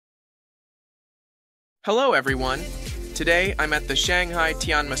Hello everyone! Today I'm at the Shanghai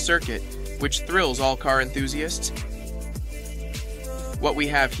Tianma circuit, which thrills all car enthusiasts. What we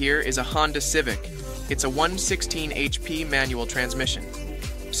have here is a Honda Civic. It's a 116 HP manual transmission.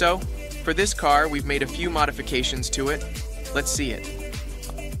 So, for this car we've made a few modifications to it. Let's see it.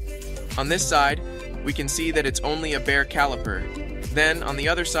 On this side, we can see that it's only a bare caliper. Then, on the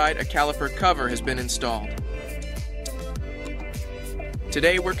other side, a caliper cover has been installed.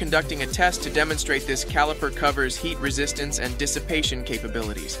 Today we're conducting a test to demonstrate this caliper cover's heat resistance and dissipation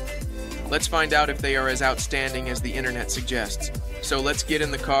capabilities. Let's find out if they are as outstanding as the internet suggests. So let's get in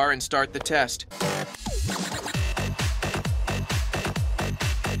the car and start the test.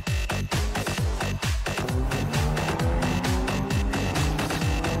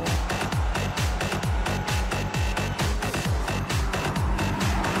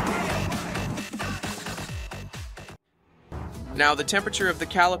 Now the temperature of the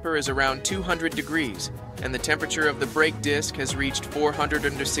caliper is around 200 degrees, and the temperature of the brake disc has reached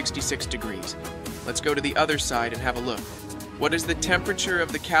 466 degrees. Let's go to the other side and have a look. What is the temperature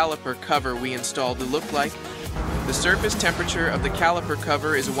of the caliper cover we installed to look like? The surface temperature of the caliper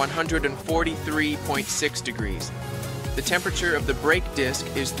cover is 143.6 degrees. The temperature of the brake disc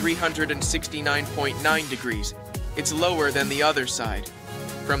is 369.9 degrees. It's lower than the other side.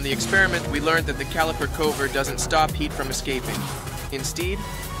 From the experiment, we learned that the caliper cover doesn't stop heat from escaping. Instead,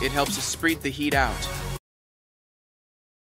 it helps us spread the heat out.